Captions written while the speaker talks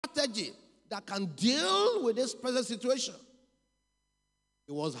strategy that can deal with this present situation.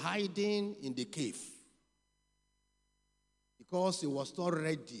 He was hiding in the cave because he was not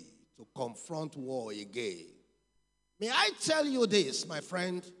ready to confront war again. May I tell you this, my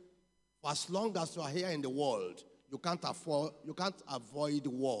friend? For as long as you are here in the world, you can't avoid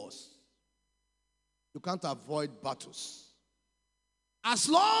wars. You can't avoid battles. As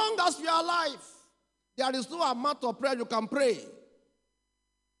long as you are alive, there is no amount of prayer you can pray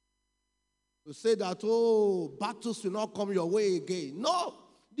to say that, oh, battles will not come your way again. No.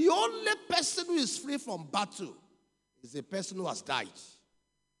 The only person who is free from battle is a person who has died.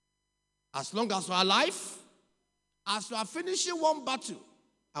 As long as you are alive, as you are finishing one battle,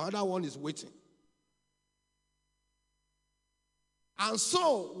 another one is waiting. And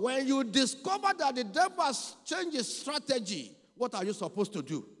so, when you discover that the devil has changed his strategy, what are you supposed to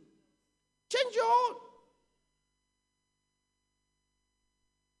do? Change your own.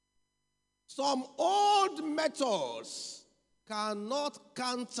 Some old methods cannot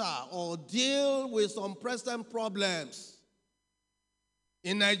counter or deal with some present problems.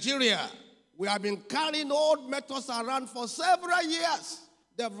 In Nigeria, we have been carrying old methods around for several years,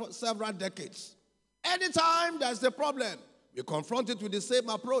 several decades. Anytime there's a problem, we confront it with the same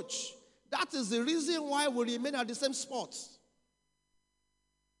approach. That is the reason why we remain at the same spot.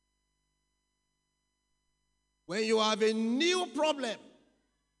 When you have a new problem,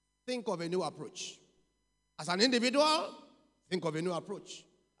 think of a new approach. As an individual, think of a new approach.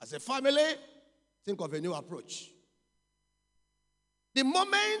 As a family, think of a new approach. The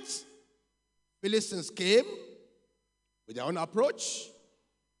moment Philistines came with their own approach,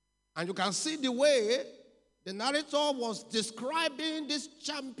 and you can see the way the narrator was describing this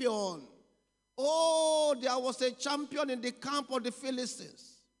champion. Oh, there was a champion in the camp of the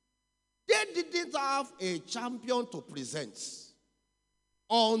Philistines. They didn't have a champion to present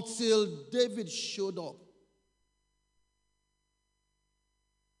until David showed up.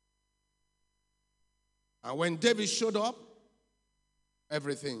 And when David showed up,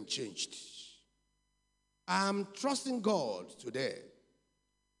 everything changed. I'm trusting God today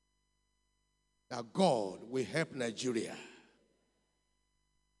that God will help Nigeria.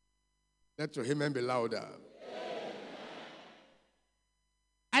 Let your amen be louder. Amen.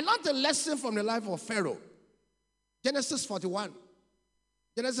 I learned a lesson from the life of Pharaoh. Genesis 41.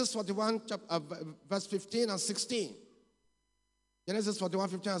 Genesis 41, verse 15 and 16. Genesis 41,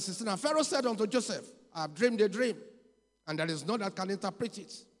 15 and 16. And Pharaoh said unto Joseph, I have dreamed a dream, and there is none that can interpret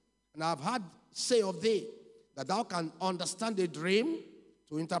it. And I have heard say of thee, that thou can understand the dream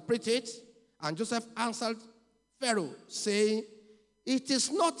to interpret it. And Joseph answered Pharaoh, saying, it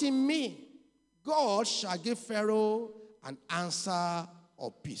is not in me. God shall give Pharaoh an answer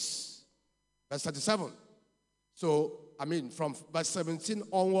of peace. Verse 37. So, from verse 17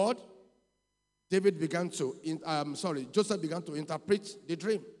 onward, Joseph began to interpret the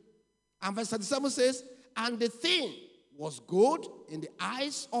dream. And verse 37 says, and the thing was good in the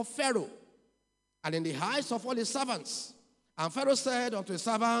eyes of Pharaoh, and in the eyes of all his servants. And Pharaoh said unto his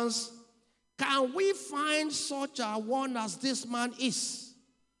servants, can we find such a one as this man is?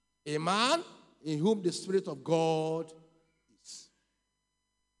 A man in whom the Spirit of God is.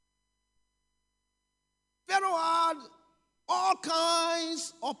 Pharaoh had all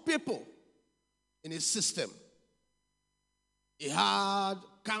kinds of people in his system. He had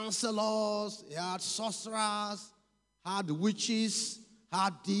counselors, he had sorcerers, had witches,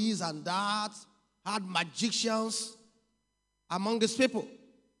 had this and that, had magicians among his people.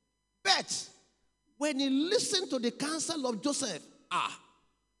 But when he listened to the counsel of Joseph,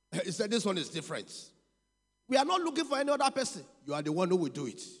 he said, this one is different. We are not looking for any other person. You are the one who will do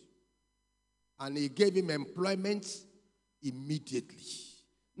it. And he gave him employment immediately.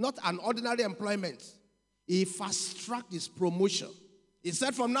 Not an ordinary employment. He fast-tracked his promotion. He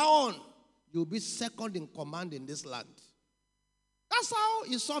said, from now on, you'll be second in command in this land. That's how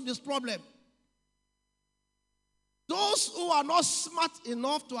he solved this problem. Those who are not smart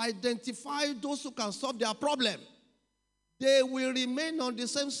enough to identify those who can solve their problem, they will remain on the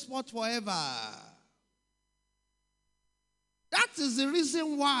same spot forever. That is the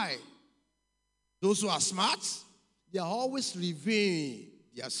reason why those who are smart, they are always reviewing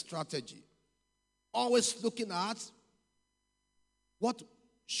their strategy. Always looking at what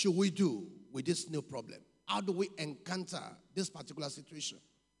should we do with this new problem? How do we encounter this particular situation?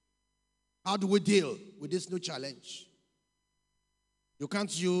 How do we deal with this new challenge? You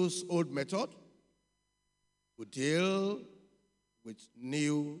can't use old method to deal with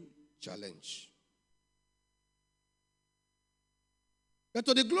new challenge. But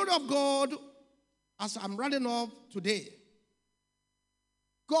to the glory of God, as I'm running up today,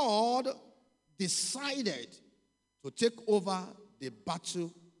 God decided to take over the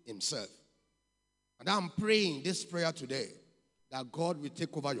battle himself. And I'm praying this prayer today that God will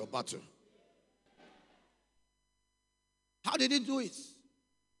take over your battle. How did he do it?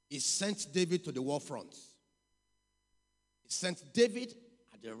 He sent David to the war front. He sent David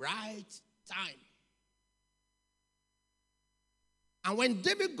at the right time. And when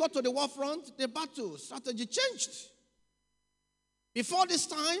David got to the war front, the battle strategy changed. Before this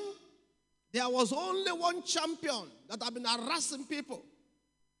time, there was only one champion that had been harassing people.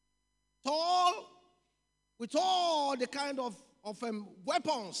 Tall, with all the kind of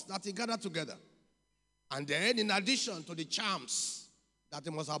weapons that he gathered together. And then, in addition to the charms that he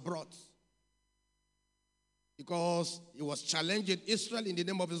must have brought. Because he was challenging Israel in the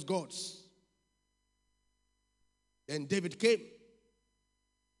name of his gods. Then David came.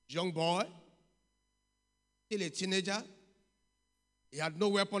 Young boy, still a teenager. He had no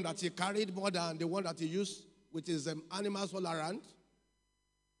weapon that he carried more than the one that he used with his animals all around.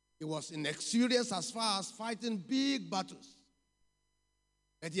 He was inexperienced as far as fighting big battles.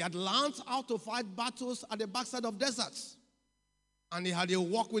 But he had learned how to fight battles at the backside of deserts. And he had a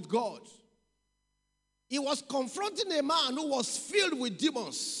walk with God. He was confronting a man who was filled with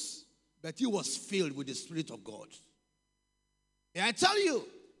demons, but he was filled with the Spirit of God. And I tell you,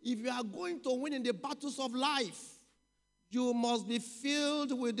 if you are going to win in the battles of life, you must be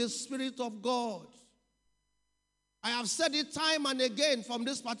filled with the Spirit of God. I have said it time and again from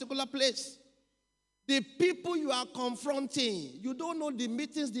this particular place. The people you are confronting, you don't know the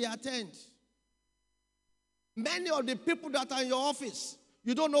meetings they attend. Many of the people that are in your office,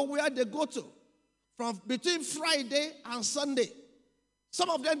 you don't know where they go to. From between Friday and Sunday.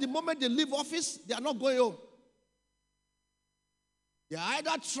 Some of them, the moment they leave office, they are not going home. They are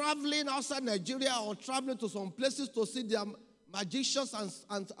either traveling outside Nigeria or traveling to some places to see their magicians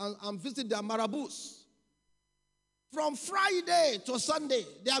and visit their marabouts. From Friday to Sunday,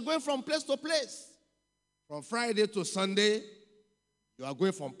 they are going from place to place. From Friday to Sunday, you are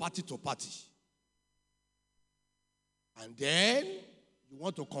going from party to party. And then, you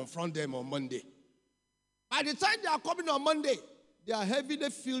want to confront them on Monday. By the time they are coming on Monday, they are heavily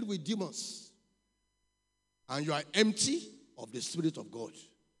filled with demons. And you are empty of the Spirit of God.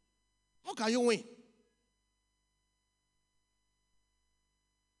 How can you win?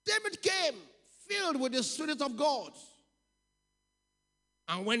 David came filled with the Spirit of God.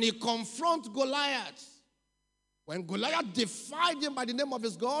 And when he confronted Goliath, when Goliath defied him by the name of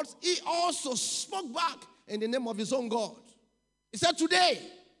his gods, he also spoke back in the name of his own God. He said, today,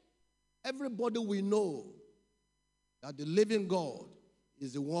 everybody will know that the living God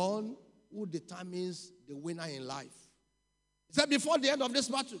is the one who determines the winner in life. He said, before the end of this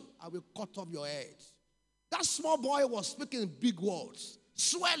battle, I will cut off your head. That small boy was speaking big words,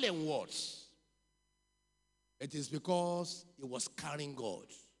 swelling words. It is because he was carrying God.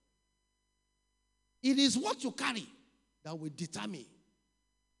 It is what you carry that will determine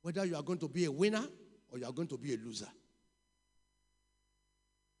whether you are going to be a winner or you are going to be a loser.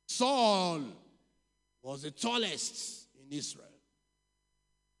 Saul was the tallest in Israel.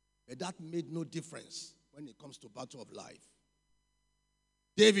 But that made no difference when it comes to battle of life.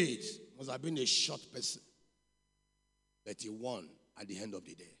 David must have been a short person, but he won at the end of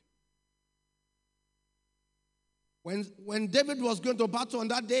the day. When David was going to battle on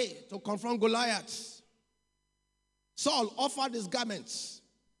that day to confront Goliath, Saul offered his garments.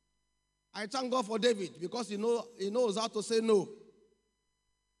 I thank God for David because he knows how to say no.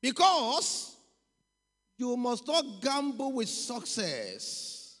 Because you must not gamble with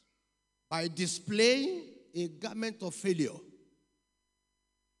success by displaying a garment of failure.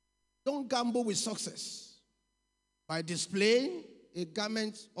 Don't gamble with success by displaying a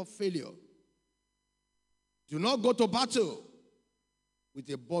garment of failure. Do not go to battle with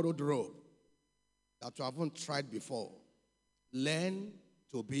a borrowed robe that you haven't tried before. Learn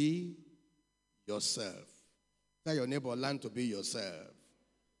to be yourself. Tell your neighbor, learn to be yourself.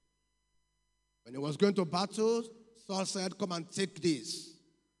 When he was going to battle, Saul said, come and take this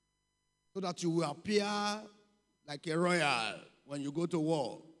so that you will appear like a royal when you go to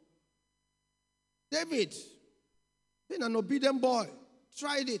war. David, being an obedient boy,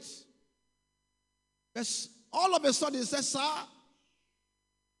 tried it. But all of a sudden he said, sir,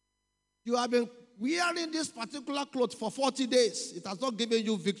 you have been wearing this particular cloth for 40 days. It has not given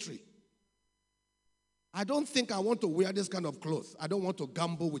you victory. I don't think I want to wear this kind of clothes. I don't want to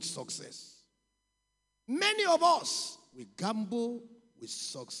gamble with success. Many of us, we gamble with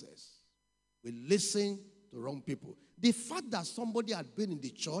success. We listen to wrong people. The fact that somebody had been in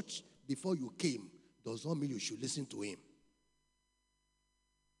the church before you came does not mean you should listen to him.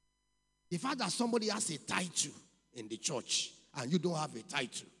 The fact that somebody has a title in the church and you don't have a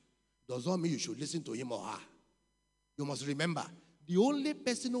title does not mean you should listen to him or her. You must remember, the only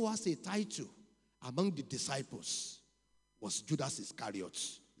person who has a title among the disciples was Judas Iscariot.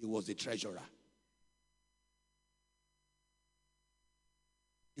 He was the treasurer.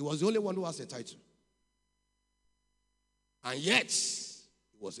 He was the only one who has a title. And yet,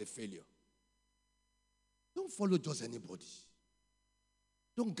 he was a failure. Don't follow just anybody.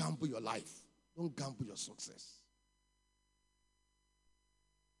 Don't gamble your life. Don't gamble your success.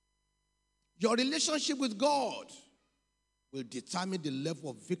 Your relationship with God will determine the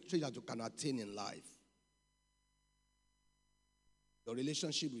level of victory that you can attain in life. Your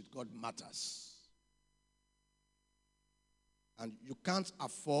relationship with God matters. And you can't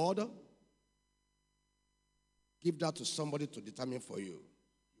afford to give that to somebody to determine for you.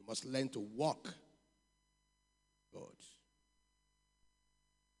 You must learn to walk with God.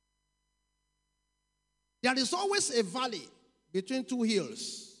 There is always a valley between two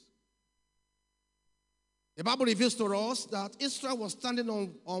hills. The Bible reveals to us that Israel was standing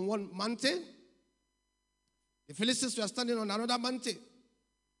on one mountain. The Philistines were standing on another mountain.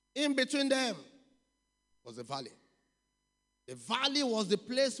 In between them was a valley. The valley was the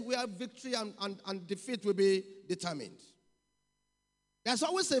place where victory and defeat will be determined. There's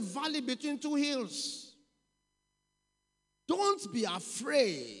always a valley between two hills. Don't be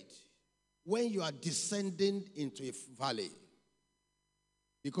afraid when you are descending into a valley.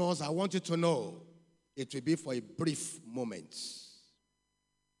 Because I want you to know, it will be for a brief moment.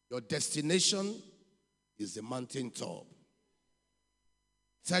 Your destination is the mountaintop.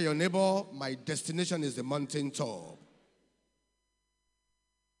 Tell your neighbor, my destination is the mountaintop.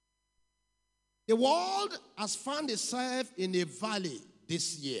 The world has found itself in a valley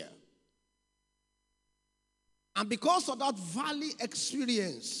this year. And because of that valley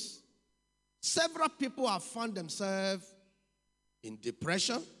experience, several people have found themselves in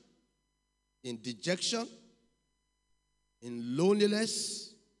depression, in dejection, in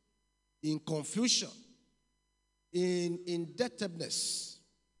loneliness, in confusion, in indebtedness,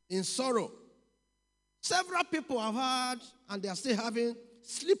 in sorrow. Several people have had, and they are still having,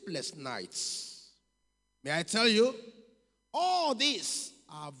 sleepless nights. May I tell you, all these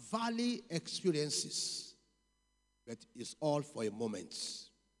are valley experiences, but it's all for a moment.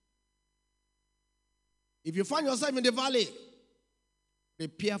 If you find yourself in the valley,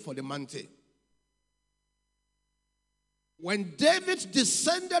 prepare for the mountain. When David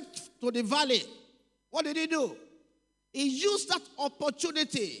descended to the valley, what did he do? He used that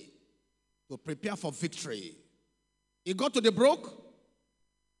opportunity to prepare for victory. He got to the brook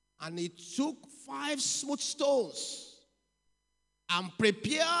and he took 5 smooth stones and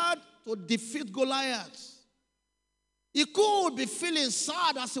prepared to defeat Goliath. He could be feeling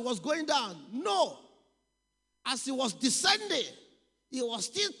sad as he was going down. No. As he was descending, he was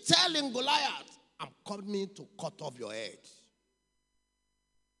still telling Goliath, I'm coming to cut off your head.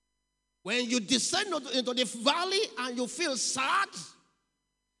 When you descend into the valley and you feel sad,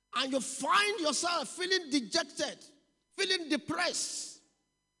 and you find yourself feeling dejected, feeling depressed,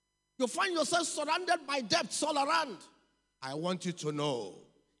 you find yourself surrounded by debts all around, I want you to know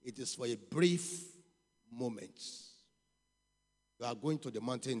it is for a brief moment. You are going to the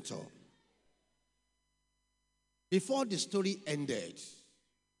mountaintop. Before the story ended,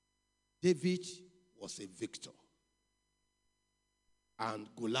 David was a victor. And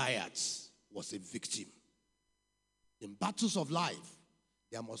Goliath was a victim. In battles of life,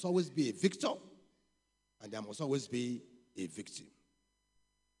 there must always be a victor and there must always be a victim.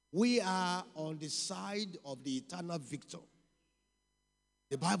 We are on the side of the eternal victor.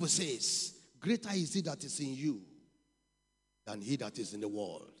 The Bible says, greater is he that is in you than he that is in the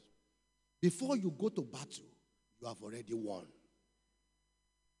world. Before you go to battle, you have already won.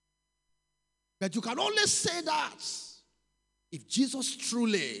 But you can only say that if Jesus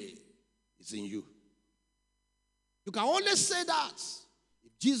truly is in you. You can only say that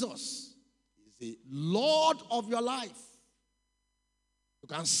if Jesus is the Lord of your life. You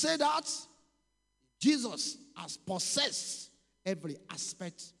can say that if Jesus has possessed every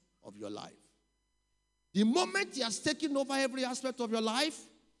aspect of your life. The moment he has taken over every aspect of your life,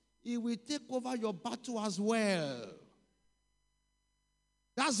 he will take over your battle as well.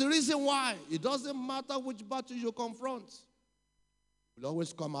 That's the reason why it doesn't matter which battle you confront. You'll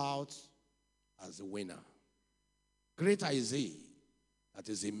always come out as a winner. Greater is he that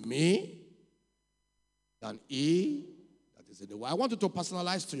is in me than he that is in the world. I want you to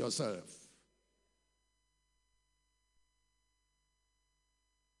personalize to yourself.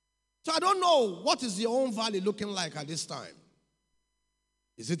 So I don't know what is your own valley looking like at this time.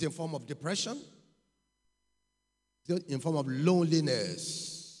 Is it in form of depression? Is it in form of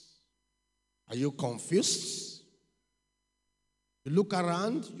loneliness? Are you confused? You look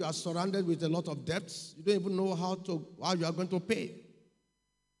around, you are surrounded with a lot of debts. You don't even know how you are going to pay.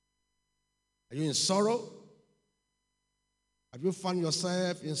 Are you in sorrow? Have you found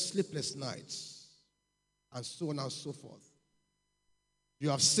yourself in sleepless nights? And so on and so forth. You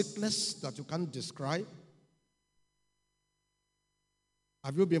have sickness that you can't describe.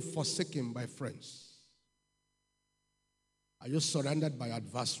 Have you been forsaken by friends? Are you surrounded by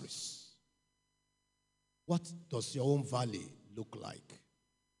adversaries? What does your own valley look like?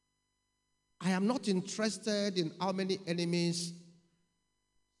 I am not interested in how many enemies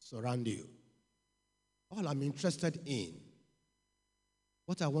surround you. All I'm interested in,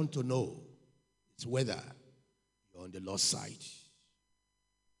 what I want to know is whether you're on the Lord's side.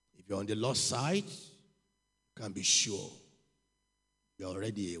 If you're on the Lord's side, you can be sure you're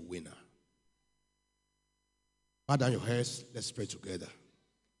already a winner. Bow down your heads, let's pray together.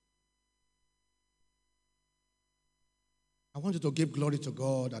 I want you to give glory to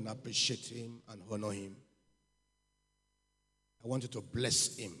God and appreciate Him and honor Him. I want you to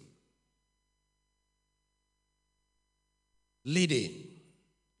bless Him. Leading in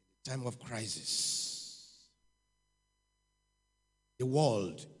the time of crisis. The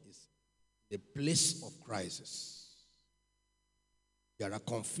world is the place of crisis. There are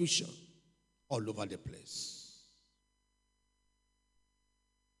confusion all over the place.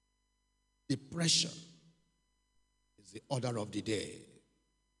 Depression is the order of the day.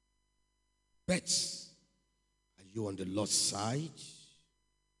 But are you on the Lord's side?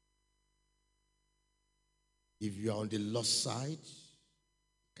 If you are on the Lord's side,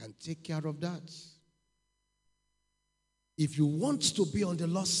 you can take care of that. If you want to be on the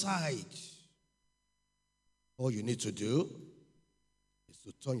Lord's side, all you need to do is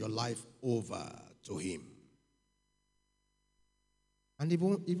to turn your life over to Him. And if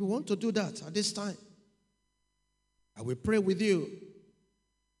you want to do that at this time, I will pray with you.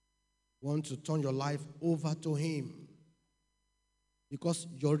 Want to turn your life over to Him. Because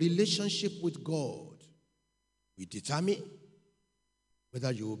your relationship with God will determine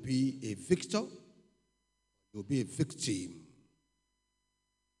whether you will be a victor or you will be a victim.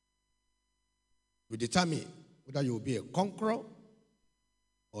 It will determine whether you will be a conqueror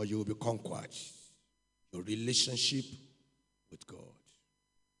or you will be conquered. Your relationship with God.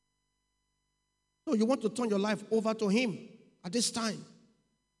 So you want to turn your life over to Him at this time.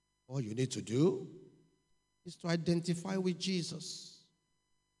 All you need to do is to identify with Jesus.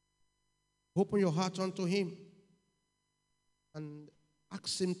 Open your heart unto Him and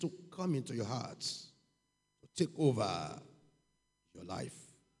ask Him to come into your heart, to take over your life.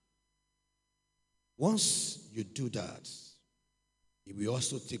 Once you do that, He will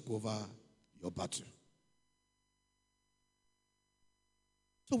also take over your battle.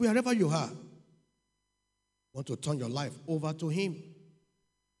 So wherever you are, want to turn your life over to Him,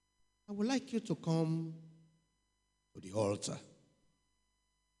 I would like you to come to the altar.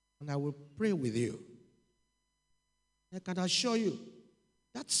 And I will pray with you. I can assure you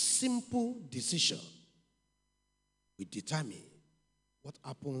that simple decision will determine what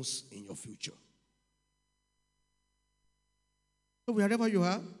happens in your future. So wherever you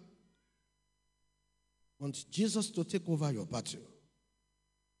are, want Jesus to take over your battle.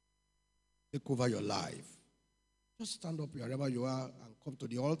 Take over your life. Just stand up wherever you are and come to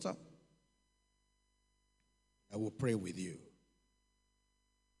the altar. I will pray with you.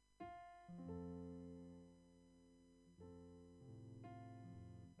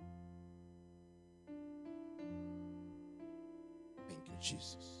 Thank you,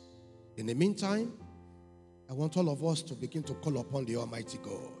 Jesus. In the meantime, I want all of us to begin to call upon the Almighty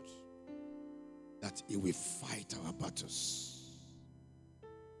God that He will fight our battles.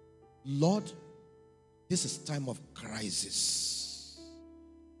 Lord, this is time of crisis.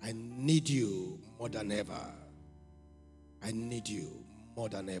 I need you more than ever. I need you more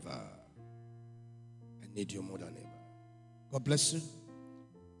than ever. I need you more than ever. God bless you.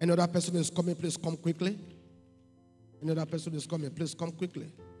 Any other person who is coming, please come quickly. Any other person who is coming, please come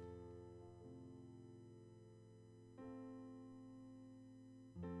quickly.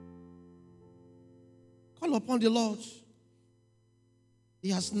 Call upon the Lord. He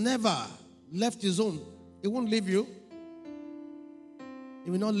has never left His own. He won't leave you.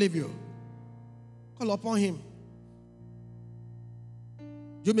 He will not leave you. Call upon Him.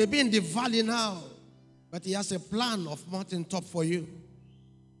 You may be in the valley now, but He has a plan of mountaintop for you.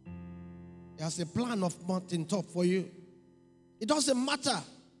 He has a plan of mountaintop for you. It doesn't matter.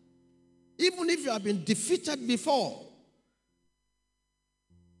 Even if you have been defeated before,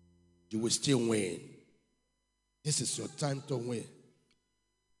 you will still win. This is your time to win.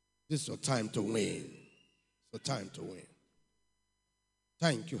 This is your time to win. It's your time to win.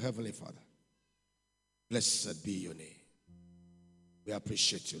 Thank you, Heavenly Father. Blessed be your name. We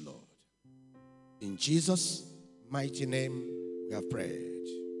appreciate you, Lord. In Jesus' mighty name, we have prayed.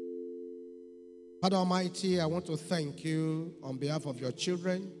 Father Almighty, I want to thank you on behalf of your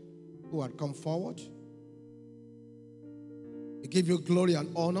children who have come forward. We give you glory and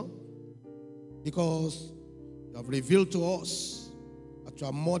honor because you have revealed to us that you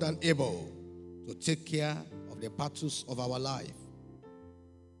are more than able to take care of the battles of our life.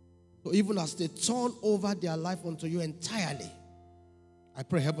 So even as they turn over their life unto you entirely, I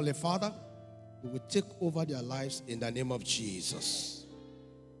pray, Heavenly Father, you will take over their lives in the name of Jesus.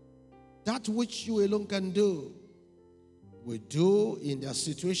 That which you alone can do, we do in their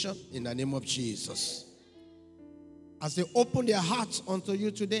situation in the name of Jesus. As they open their hearts unto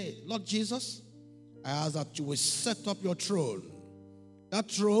you today, Lord Jesus, I ask that you will set up your throne. That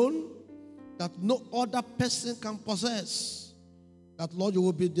throne that no other person can possess. That, Lord, you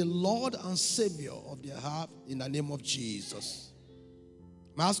will be the Lord and Savior of their heart in the name of Jesus.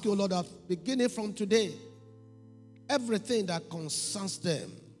 I ask you, Lord, that beginning from today, everything that concerns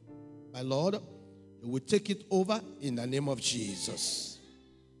them, my Lord, you will take it over in the name of Jesus.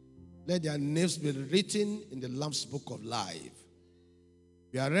 Let their names be written in the Lamb's Book of Life.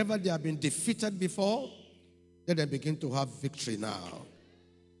 Wherever they have been defeated before, let them begin to have victory now.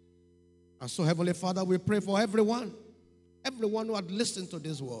 And so, Heavenly Father, we pray for everyone who had listened to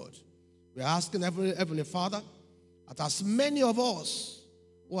this word. We are asking Heavenly Father that as many of us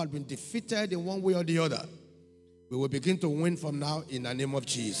who have been defeated in one way or the other, we will begin to win from now in the name of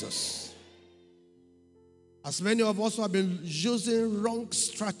Jesus. As many of us who have been using wrong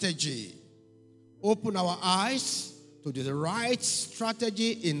strategy, open our eyes to the right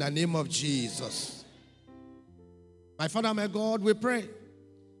strategy in the name of Jesus. My Father, my God, we pray,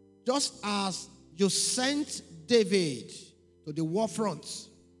 just as you sent David to the war front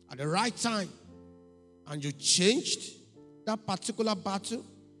at the right time, and you changed that particular battle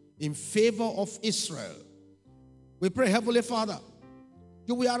in favor of Israel, we pray, Heavenly Father,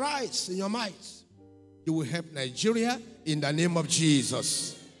 you will arise in your might. You will help Nigeria in the name of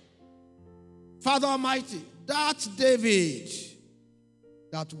Jesus. Father Almighty, that David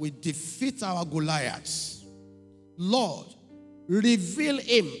that will defeat our Goliaths, Lord, reveal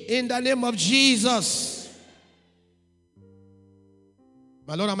him in the name of Jesus.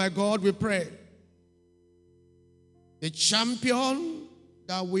 My Lord and my God, we pray, the champion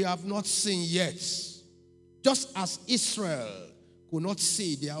that we have not seen yet, just as Israel could not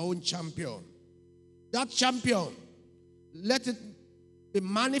see their own champion, that champion, let it be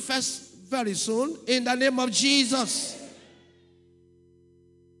manifest very soon in the name of Jesus.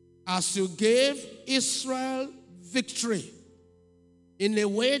 As you gave Israel victory in a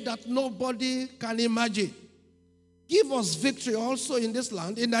way that nobody can imagine, give us victory also in this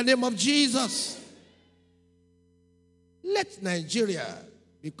land in the name of Jesus. Let Nigeria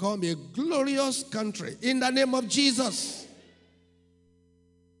become a glorious country in the name of Jesus.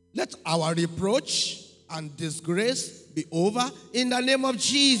 Let our reproach and disgrace be over in the name of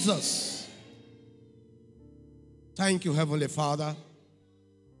Jesus. Thank you, Heavenly Father.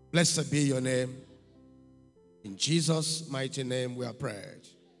 Blessed be your name. In Jesus' mighty name we are prayed.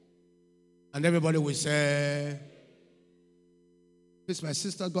 And everybody will say, please, my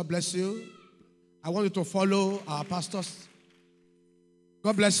sister, God bless you. I want you to follow our pastors.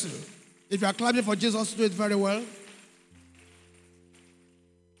 God bless you. If you are clapping for Jesus, do it very well.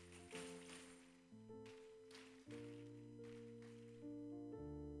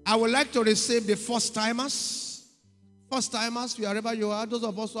 I would like to receive the first timers. First timers, wherever you are, those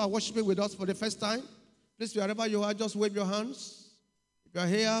of us who are worshiping with us for the first time, please, wherever you are, just wave your hands. If you are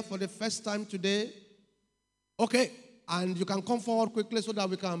here for the first time today, okay, and you can come forward quickly so that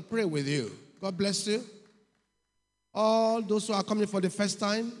we can pray with you. God bless you. All those who are coming for the first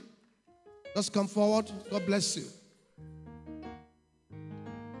time, just come forward. God bless you.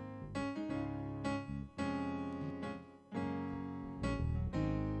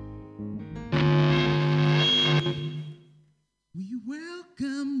 We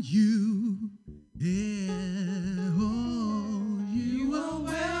welcome you here. Oh, you are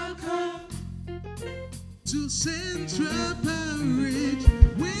welcome to Central Parish.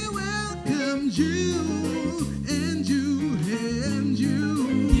 We welcome you.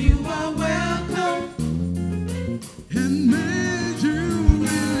 You are welcome, and may you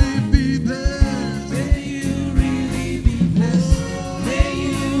really be blessed. May you really be blessed. May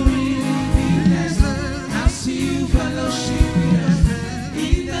you really be blessed. As you fellowship with us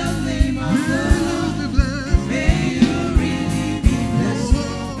in the name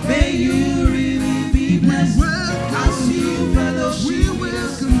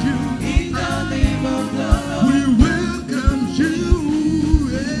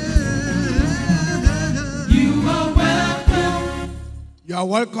You are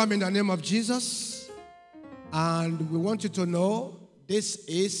welcome in the name of Jesus. And we want you to know this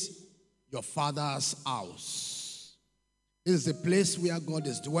is your Father's house. This is the place where God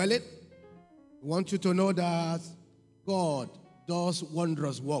is dwelling. We want you to know that God does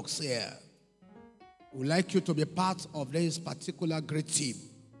wondrous works here. We would like you to be part of this particular great team.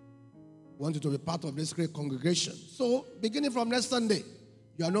 We want you to be part of this great congregation. So, beginning from next Sunday,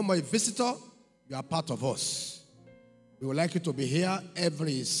 you are no more a visitor, you are part of us. We would like you to be here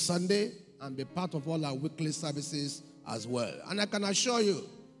every Sunday and be part of all our weekly services as well. And I can assure you,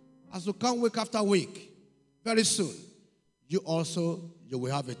 as you come week after week, very soon, you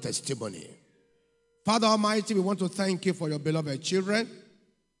will have a testimony. Father Almighty, we want to thank you for your beloved children.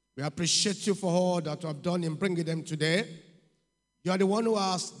 We appreciate you for all that you have done in bringing them today. You are the one who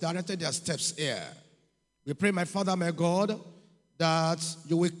has directed their steps here. We pray, my Father, my God, that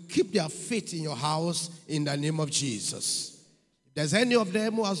you will keep their faith in your house in the name of Jesus. If there's any of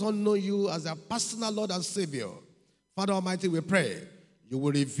them who has not known you as their personal Lord and Savior, Father Almighty, we pray you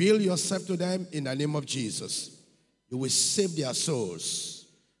will reveal yourself to them in the name of Jesus. You will save their souls.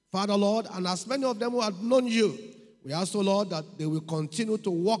 Father, Lord, and as many of them who have known you, we ask, Lord, that they will continue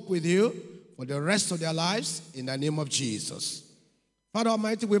to walk with you for the rest of their lives in the name of Jesus. Father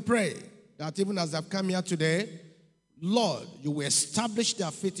Almighty, we pray that even as they've come here today, Lord, you will establish their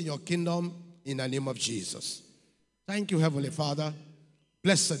faith in your kingdom in the name of Jesus. Thank you, Heavenly Father.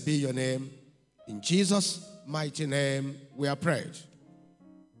 Blessed be your name. In Jesus' mighty name, we are prayed.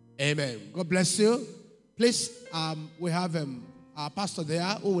 Amen. God bless you. Please, we have our pastor there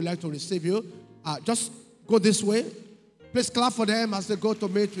who would like to receive you. Just go this way. Please clap for them as they go to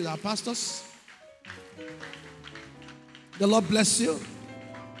meet with our pastors. The Lord bless you.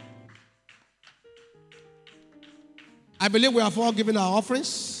 I believe we have all given our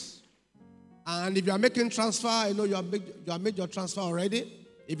offerings. And if you are making transfer, I know you have made your transfer already.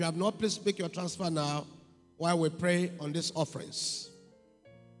 If you have not, please make your transfer now while we pray on these offerings.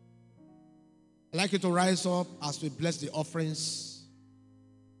 I'd like you to rise up as we bless the offerings.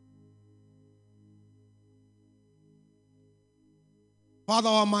 Father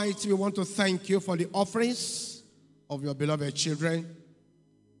Almighty, we want to thank you for the offerings of your beloved children.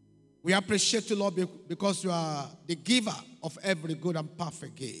 We appreciate you, Lord, because you are the giver of every good and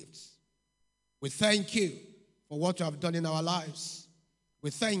perfect gift. We thank you for what you have done in our lives. We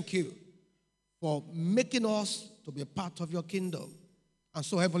thank you for making us to be part of your kingdom. And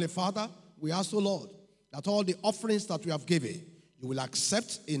so, Heavenly Father, we ask, Lord, that all the offerings that we have given, you will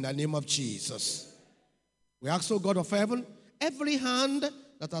accept in the name of Jesus. We ask, God of heaven, every hand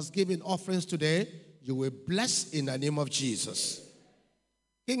that has given offerings today, you will bless in the name of Jesus.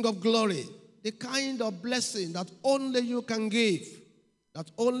 King of glory, the kind of blessing that only you can give, that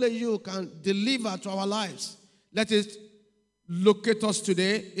only you can deliver to our lives, let it locate us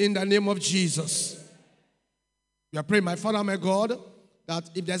today in the name of Jesus. We are praying, my Father, my God, that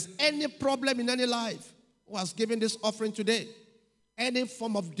if there's any problem in any life who has given this offering today, any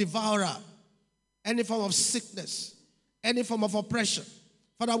form of devourer, any form of sickness, any form of oppression,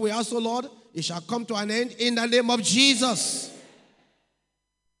 Father, we ask, Lord, it shall come to an end in the name of Jesus.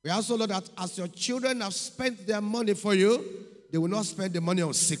 We also know that as your children have spent their money for you, they will not spend the money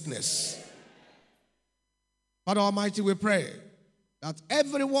on sickness. Father Almighty, we pray that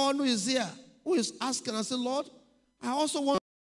everyone who is here, who is asking, I say, Lord, I also want